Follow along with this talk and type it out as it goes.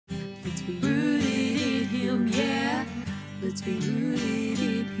Let's be rooted in Him, yeah. Let's be rooted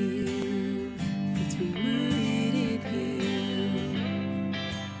in Him. Let's be rooted in Him.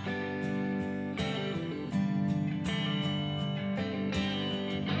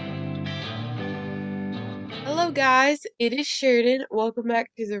 Hello, guys. It is Sheridan. Welcome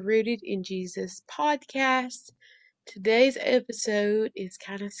back to the Rooted in Jesus podcast. Today's episode is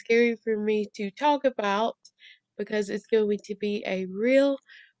kind of scary for me to talk about because it's going to be a real,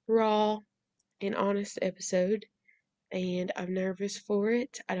 raw, and honest episode. And I'm nervous for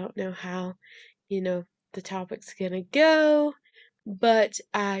it. I don't know how, the topic's gonna go, but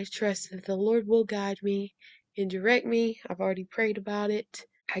I trust that the Lord will guide me and direct me. I've already prayed about it.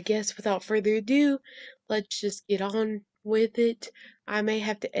 I guess without further ado, let's just get on with it. I may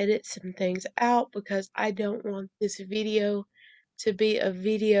have to edit some things out because I don't want this video to be a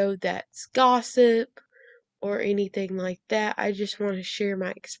video that's gossip or anything like that. I just want to share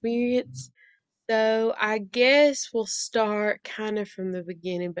my experience. So I guess we'll start kind of from the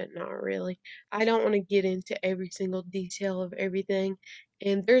beginning, but not really. I don't want to get into every single detail of everything,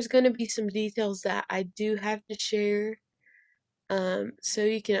 and there's going to be some details that I do have to share, so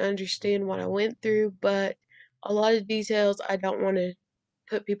you can understand what I went through, but a lot of details I don't want to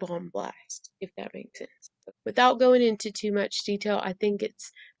put people on blast, if that makes sense. Without going into too much detail, I think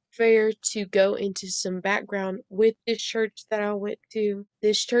it's fair to go into some background with this church that I went to.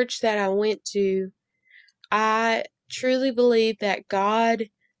 This church that I went to, I truly believe that God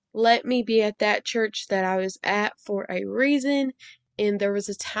let me be at that church that I was at for a reason, and there was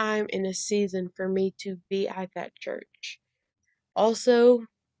a time and a season for me to be at that church. Also,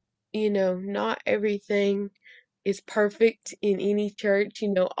 not everything is perfect in any church.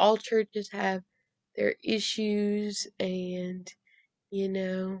 All churches have their issues, and,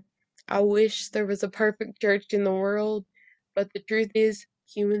 I wish there was a perfect church in the world, but the truth is,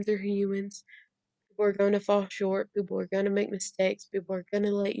 humans are humans. People are going to fall short. People are going to make mistakes. People are going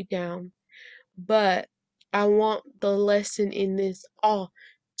to let you down. But I want the lesson in this all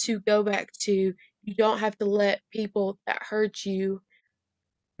to go back to you don't have to let people that hurt you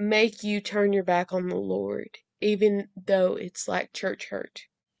make you turn your back on the Lord, even though it's like church hurt.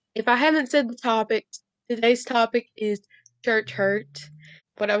 If I haven't said the topic, today's topic is church hurt.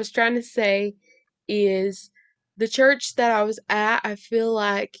 What I was trying to say is the church that I was at, I feel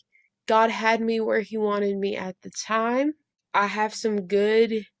like God had me where He wanted me at the time. I have some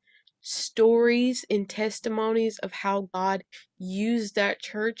good stories and testimonies of how God used that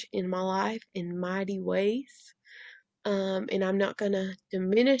church in my life in mighty ways. And I'm not going to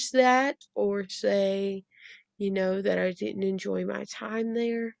diminish that or say, that I didn't enjoy my time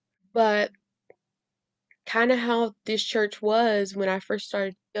there. But kind of how this church was when I first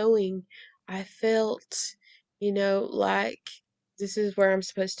started going, I felt, like this is where I'm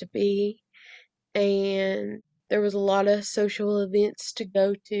supposed to be. And there was a lot of social events to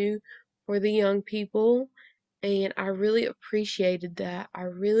go to for the young people. And I really appreciated that. I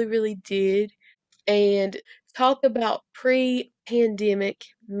really, really did. And talk about pre-pandemic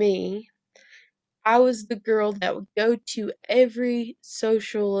me. I was the girl that would go to every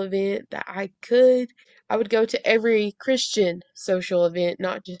social event that I could. I would go to every Christian social event,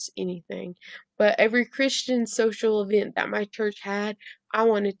 not just anything, but every Christian social event that my church had, I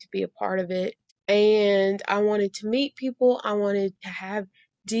wanted to be a part of it. And I wanted to meet people. I wanted to have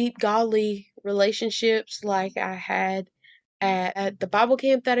deep, godly relationships like I had at the Bible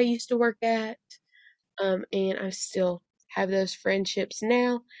camp that I used to work at. And I still have those friendships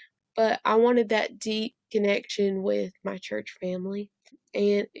now, but I wanted that deep connection with my church family.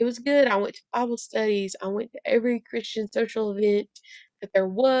 And it was good. I went to Bible studies. I went to every Christian social event that there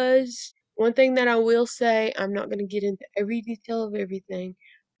was. One thing that I will say, I'm not going to get into every detail of everything,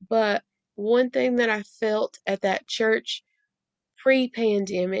 but one thing that I felt at that church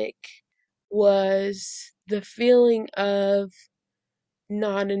pre-pandemic was the feeling of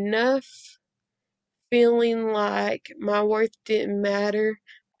not enough, feeling like my worth didn't matter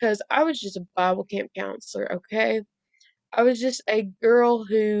because I was just a Bible camp counselor, okay? I was just a girl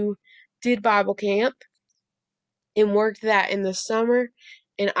who did Bible camp and worked that in the summer,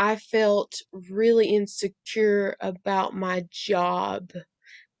 and I felt really insecure about my job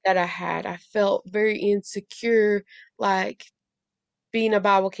that I had. I felt very insecure, like being a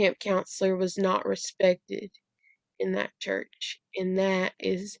Bible camp counselor was not respected in that church, and that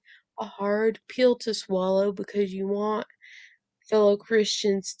is a hard pill to swallow because you want fellow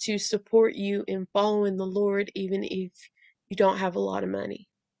Christians to support you in following the Lord, even if you don't have a lot of money.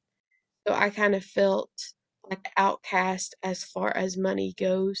 So I kind of felt like an outcast as far as money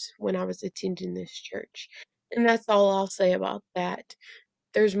goes when I was attending this church. And that's all I'll say about that.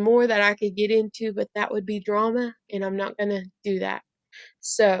 There's more that I could get into, but that would be drama, and I'm not gonna do that.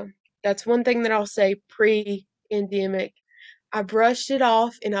 So that's one thing that I'll say pre-pandemic. I brushed it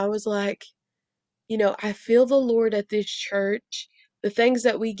off and I was like, I feel the Lord at this church. The things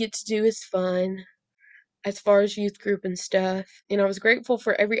that we get to do is fun as far as youth group and stuff. And I was grateful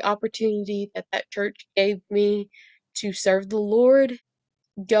for every opportunity that that church gave me to serve the Lord,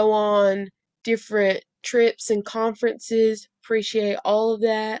 go on different trips and conferences. Appreciate all of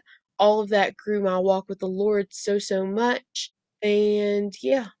that. All of that grew my walk with the Lord so, so much. And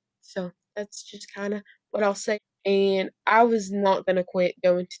yeah, so that's just kind of what I'll say. And I was not going to quit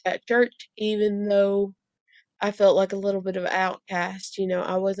going to that church, even though I felt like a little bit of an outcast.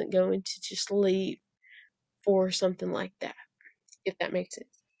 I wasn't going to just leave for something like that, if that makes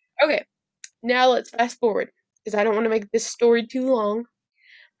sense. Okay, now let's fast forward because I don't want to make this story too long.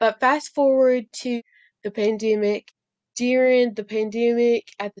 But fast forward to the pandemic. During the pandemic,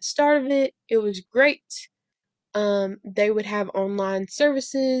 at the start of it, it was great. They would have online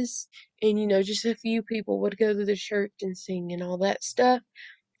services, and just a few people would go to the church and sing and all that stuff.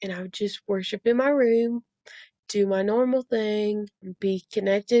 And I would just worship in my room, do my normal thing, be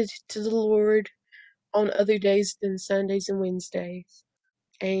connected to the Lord on other days than Sundays and Wednesdays.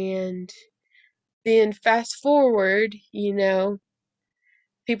 And then fast forward,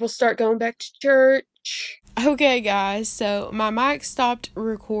 people start going back to church. Okay, guys, so my mic stopped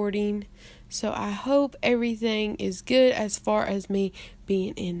recording. So I hope everything is good as far as me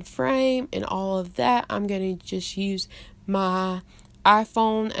being in frame and all of that. I'm going to just use my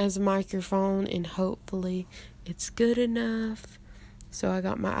iPhone as a microphone and hopefully it's good enough. So I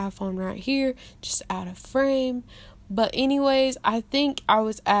got my iPhone right here, just out of frame. But anyways, I think I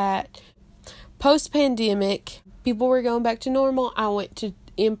was at post-pandemic. People were going back to normal. I went to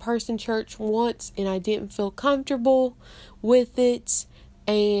in-person church once and I didn't feel comfortable with it.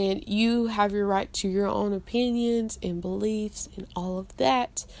 And you have your right to your own opinions and beliefs and all of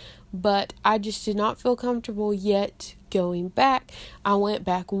that. But I just did not feel comfortable yet going back. I went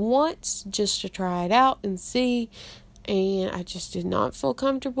back once just to try it out and see. And I just did not feel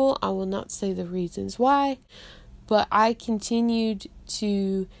comfortable. I will not say the reasons why. But I continued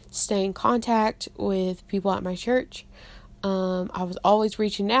to stay in contact with people at my church. I was always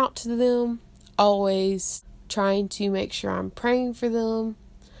reaching out to them, always trying to make sure I'm praying for them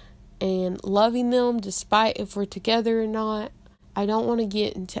and loving them despite if we're together or not. I don't want to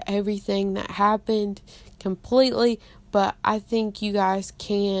get into everything that happened completely, but I think you guys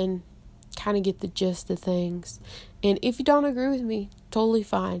can kind of get the gist of things. And if you don't agree with me, totally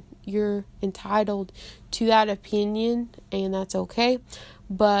fine. You're entitled to that opinion, and that's okay.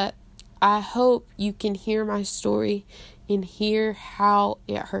 But I hope you can hear my story and hear how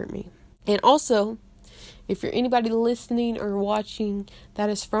it hurt me. And also, if you're anybody listening or watching that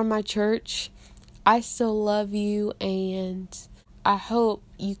is from my church, I still love you, and I hope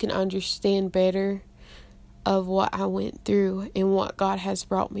you can understand better of what I went through and what God has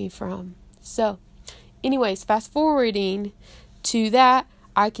brought me from. So, anyways, fast forwarding to that,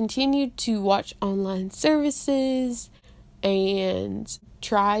 I continued to watch online services and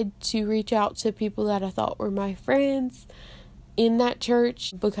tried to reach out to people that I thought were my friends in that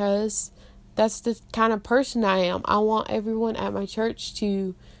church because that's the kind of person I am. I want everyone at my church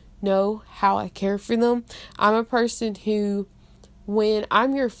to know how I care for them. I'm a person who, when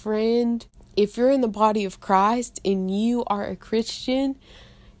I'm your friend, if you're in the body of Christ and you are a Christian,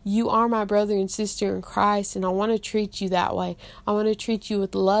 you are my brother and sister in Christ, and I want to treat you that way. I want to treat you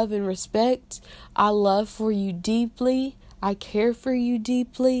with love and respect. I love for you deeply. I care for you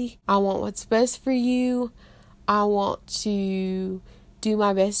deeply. I want what's best for you. I want to do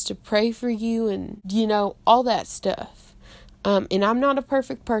my best to pray for you and, all that stuff. And I'm not a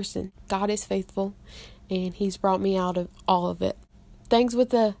perfect person. God is faithful, and He's brought me out of all of it. Things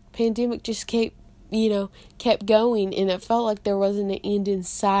with the pandemic just kept going, and it felt like there wasn't an end in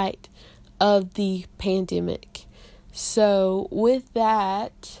sight of the pandemic. So with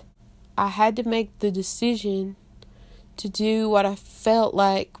that, I had to make the decision to do what I felt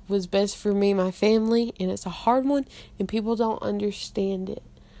like was best for me and my family, and it's a hard one, and people don't understand it.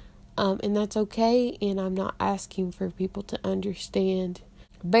 And that's okay, and I'm not asking for people to understand.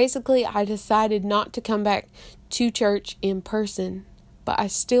 Basically, I decided not to come back to church in person, but I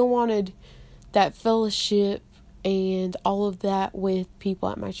still wanted that fellowship and all of that with people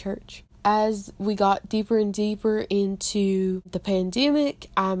at my church. As we got deeper and deeper into the pandemic,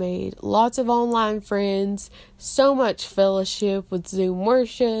 I made lots of online friends, so much fellowship with Zoom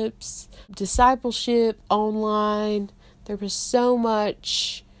worships, discipleship online. There was so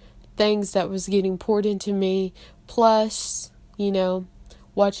much things that was getting poured into me. Plus,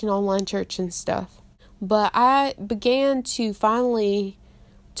 watching online church and stuff. But I began to finally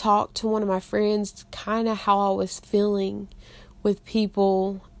talk to one of my friends kind of how I was feeling with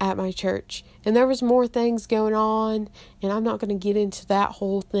people at my church. And there was more things going on, and I'm not going to get into that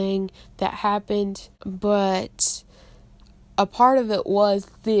whole thing that happened, but a part of it was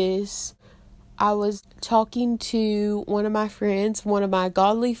this. I was talking to one of my friends, one of my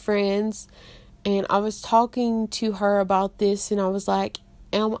godly friends, and I was talking to her about this, and I was like,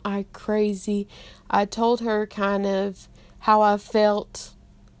 am I crazy? I told her kind of how I felt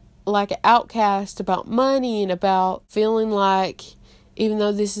like an outcast about money and about feeling like, even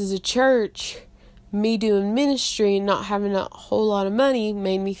though this is a church, me doing ministry and not having a whole lot of money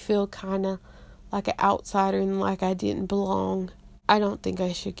made me feel kind of like an outsider and like I didn't belong. I don't think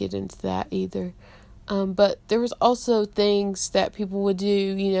I should get into that either. But there was also things that people would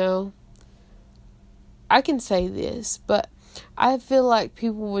do, I can say this, but I feel like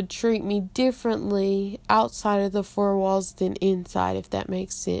people would treat me differently outside of the four walls than inside, if that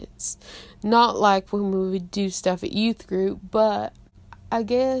makes sense. Not like when we would do stuff at youth group, but I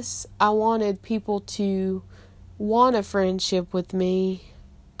guess I wanted people to want a friendship with me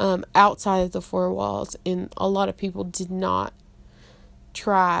outside of the four walls, and a lot of people did not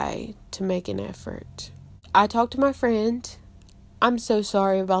try to make an effort. I talked to my friend. I'm so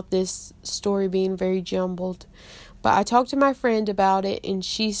sorry about this story being very jumbled, but I talked to my friend about it, and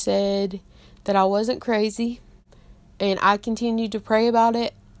she said that I wasn't crazy, and I continued to pray about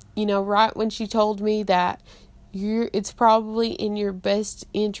it, right when she told me that it's probably in your best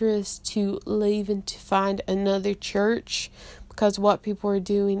interest to leave and to find another church because what people are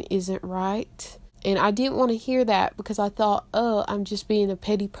doing isn't right. And I didn't want to hear that because I thought, I'm just being a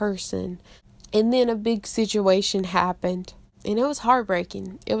petty person. And then a big situation happened. And it was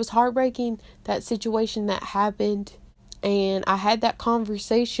heartbreaking. It was heartbreaking, that situation that happened. And I had that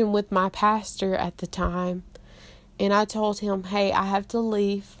conversation with my pastor at the time. And I told him, hey, I have to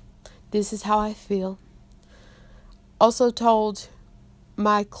leave. This is how I feel. Also told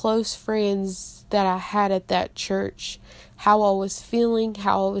my close friends that I had at that church how I was feeling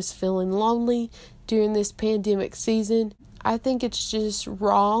lonely during this pandemic season. I think it's just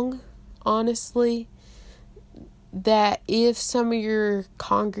wrong, honestly, that if some of your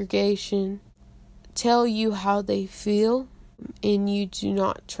congregation tell you how they feel and you do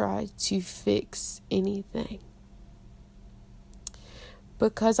not try to fix anything.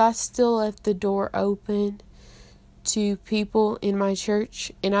 Because I still left the door open to people in my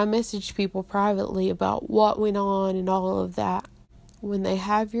church, and I messaged people privately about what went on and all of that. When they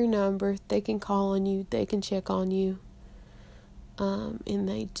have your number, they can call on you, they can check on you, and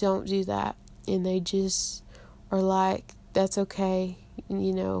they don't do that, and they just are like, that's okay,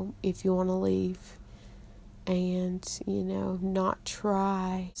 if you want to leave, and, not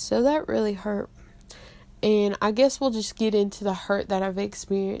try. So that really hurt, and I guess we'll just get into the hurt that I've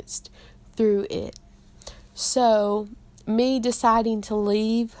experienced through it. So, me deciding to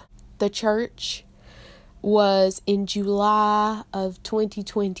leave the church was in July of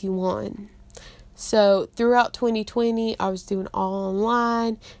 2021. So, throughout 2020, I was doing all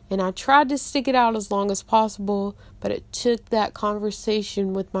online, and I tried to stick it out as long as possible, but it took that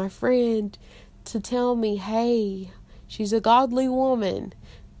conversation with my friend to tell me, hey, she's a godly woman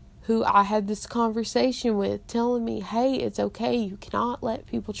who I had this conversation with, telling me, hey, it's okay, you cannot let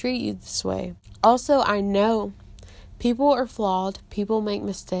people treat you this way. Also, I know people are flawed, people make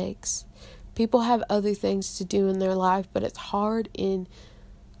mistakes, people have other things to do in their life, but it's hard and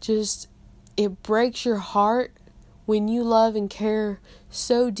just, it breaks your heart when you love and care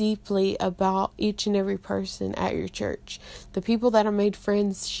so deeply about each and every person at your church. The people that I made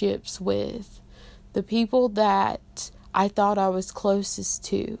friendships with, the people that I thought I was closest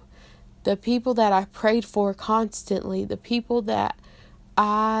to, the people that I prayed for constantly, the people that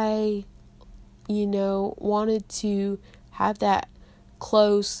I, wanted to have that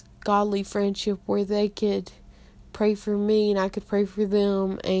close, godly friendship where they could pray for me and I could pray for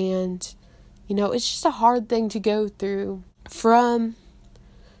them. And, it's just a hard thing to go through. From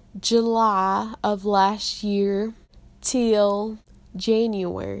July of last year till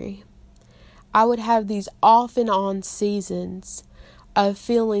January, I would have these off and on seasons of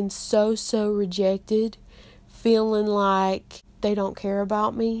feeling so rejected, feeling like they don't care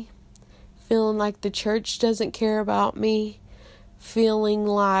about me, feeling like the church doesn't care about me, feeling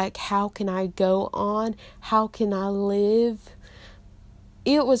like, how can I go on? How can I live?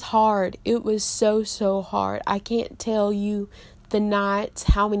 It was hard. It was so hard. I can't tell you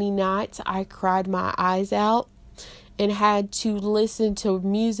how many nights I cried my eyes out and had to listen to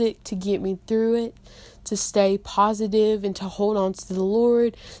music to get me through it. to stay positive and to hold on to the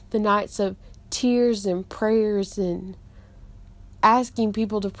Lord. The nights of tears and prayers and asking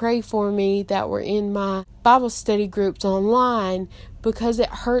people to pray for me that were in my Bible study groups online, because it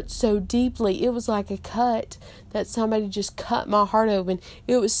hurt so deeply. It was like a cut that somebody just cut my heart open.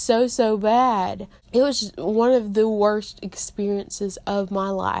 It was so bad. It was one of the worst experiences of my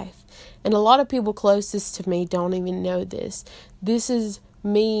life. And a lot of people closest to me don't even know this. This is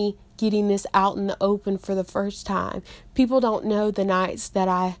me getting this out in the open for the first time. People don't know the nights that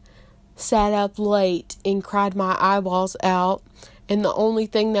I sat up late and cried my eyeballs out, and the only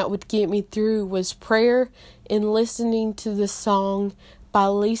thing that would get me through was prayer and listening to the song by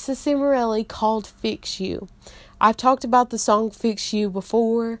Lisa Cimarelli called Fix You. I've talked about the song Fix You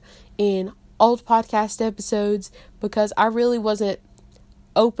before in old podcast episodes because I really wasn't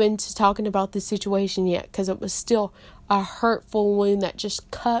open to talking about the situation yet, because it was still a hurtful wound that just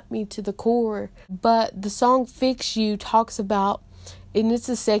cut me to the core. But the song Fix You talks about, and it's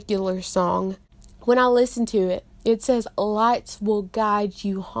a secular song. When I listen to it, it says lights will guide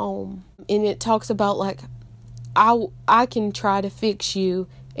you home. And it talks about like, I can try to fix you.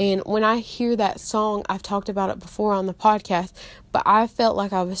 And when I hear that song, I've talked about it before on the podcast, but I felt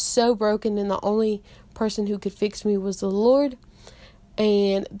like I was so broken and the only person who could fix me was the Lord.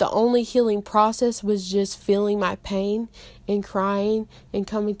 And the only healing process was just feeling my pain and crying and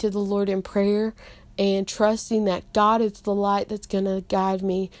coming to the Lord in prayer and trusting that God is the light that's going to guide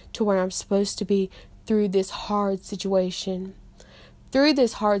me to where I'm supposed to be through this hard situation. Through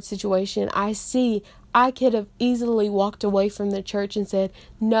this hard situation, I could have easily walked away from the church and said,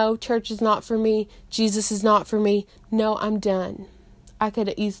 no, church is not for me. Jesus is not for me. No, I'm done. I could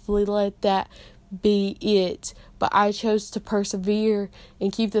have easily let that be it. But I chose to persevere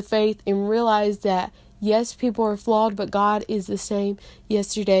and keep the faith and realize that, yes, people are flawed, but God is the same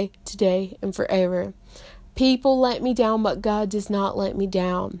yesterday, today, and forever. People let me down, but God does not let me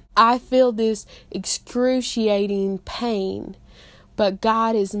down. I feel this excruciating pain, but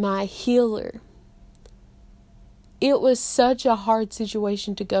God is my healer. It was such a hard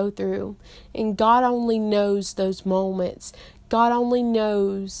situation to go through, and God only knows those moments. God only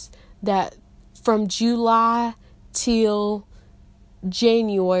knows that from July till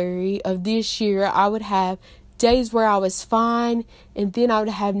January of this year, I would have days where I was fine, and then I would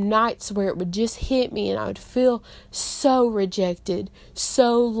have nights where it would just hit me and I would feel so rejected,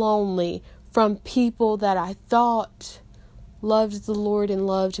 so lonely from people that I thought loved the Lord and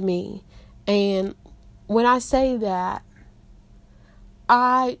loved me. And when I say that,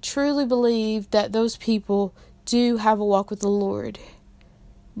 I truly believe that those people do have a walk with the Lord,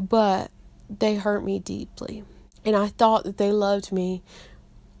 but they hurt me deeply. And I thought that they loved me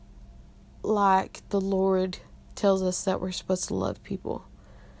like the Lord tells us that we're supposed to love people.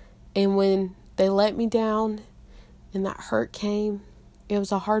 And when they let me down and that hurt came, it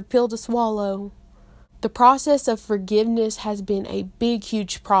was a hard pill to swallow. The process of forgiveness has been a big,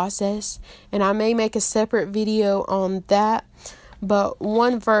 huge process, and I may make a separate video on that. But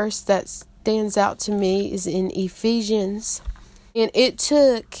one verse that stands out to me is in Ephesians. And it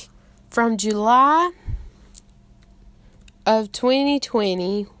took from July of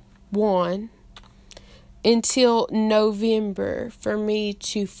 2021 until November for me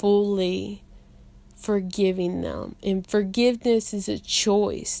to fully forgiving them. And forgiveness is a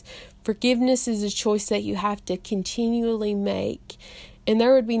choice. Forgiveness is a choice that you have to continually make. And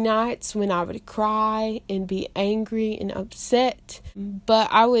there would be nights when I would cry and be angry and upset, but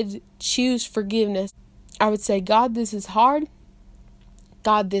I would choose forgiveness. I would say, God, this is hard.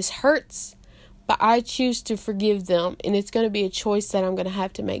 God, this hurts. But I choose to forgive them, and it's going to be a choice that I'm going to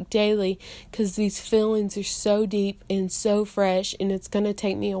have to make daily because these feelings are so deep and so fresh, and it's going to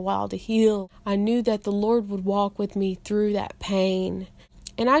take me a while to heal. I knew that the Lord would walk with me through that pain,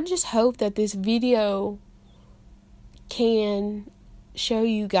 and I just hope that this video can show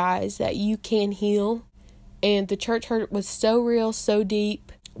you guys that you can heal. And the church hurt was so real, so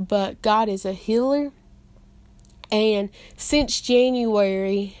deep, but God is a healer. And since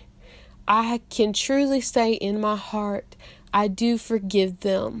January, I can truly say in my heart, I do forgive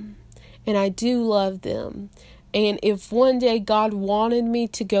them and I do love them. And if one day God wanted me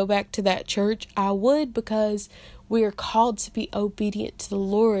to go back to that church, I would, because we are called to be obedient to the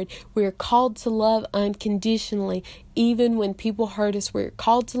Lord. We are called to love unconditionally. Even when people hurt us, we're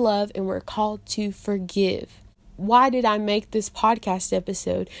called to love and we're called to forgive. Why did I make this podcast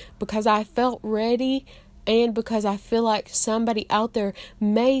episode? Because I felt ready and because I feel like somebody out there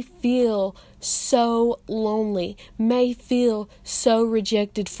may feel so lonely, may feel so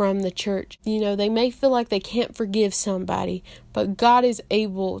rejected from the church. They may feel like they can't forgive somebody, but God is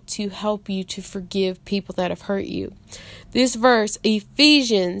able to help you to forgive people that have hurt you. This verse,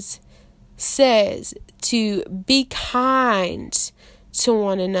 Ephesians, says to be kind to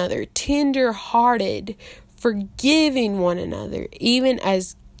one another, tender-hearted, forgiving one another, even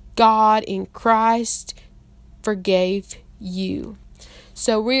as God in Christ forgave you.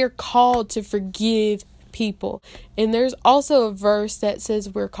 So we are called to forgive people. And there's also a verse that says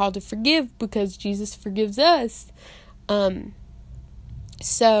we're called to forgive because Jesus forgives us.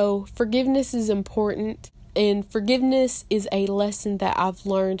 So forgiveness is important. And forgiveness is a lesson that I've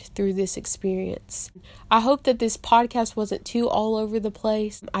learned through this experience. I hope that this podcast wasn't too all over the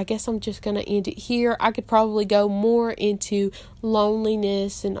place. I guess I'm just going to end it here. I could probably go more into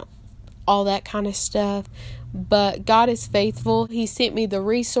loneliness and all that kind of stuff. But God is faithful. He sent me the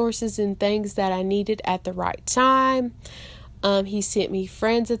resources and things that I needed at the right time. He sent me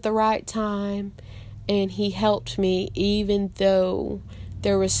friends at the right time. And He helped me even though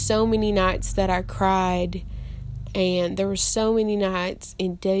there were so many nights that I cried, and there were so many nights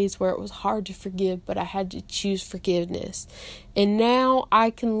and days where it was hard to forgive, but I had to choose forgiveness. And now I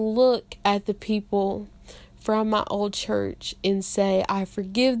can look at the people from my old church and say, I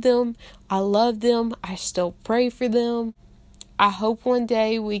forgive them, I love them, I still pray for them. I hope one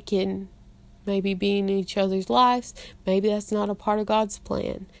day we can maybe be in each other's lives. Maybe that's not a part of God's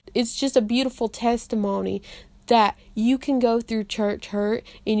plan. It's just a beautiful testimony that you can go through church hurt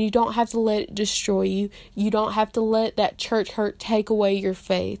and you don't have to let it destroy you. You don't have to let that church hurt take away your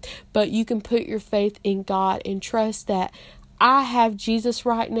faith, but you can put your faith in God and trust that I have Jesus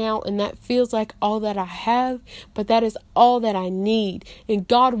right now, and that feels like all that I have, but that is all that I need. And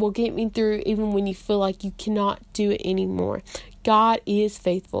God will get me through even when you feel like you cannot do it anymore. God is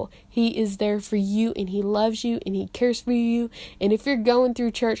faithful. He is there for you, and He loves you, and He cares for you. And if you're going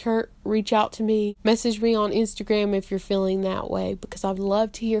through church hurt, reach out to me. Message me on Instagram if you're feeling that way, because I'd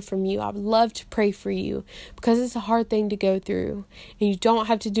love to hear from you. I'd love to pray for you, because it's a hard thing to go through, and you don't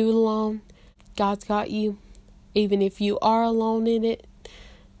have to do it alone. God's got you. Even if you are alone in it,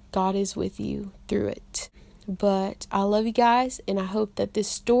 God is with you through it. But I love you guys, and I hope that this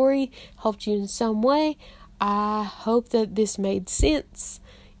story helped you in some way. I hope that this made sense.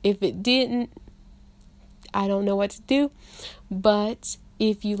 If it didn't, I don't know what to do. But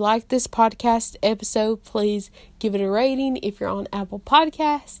if you like this podcast episode, please give it a rating if you're on Apple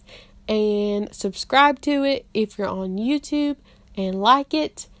Podcasts, and subscribe to it if you're on YouTube, and like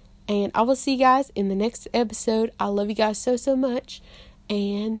it. And I will see you guys in the next episode. I love you guys so, so much.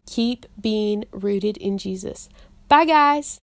 And keep being rooted in Jesus. Bye, guys.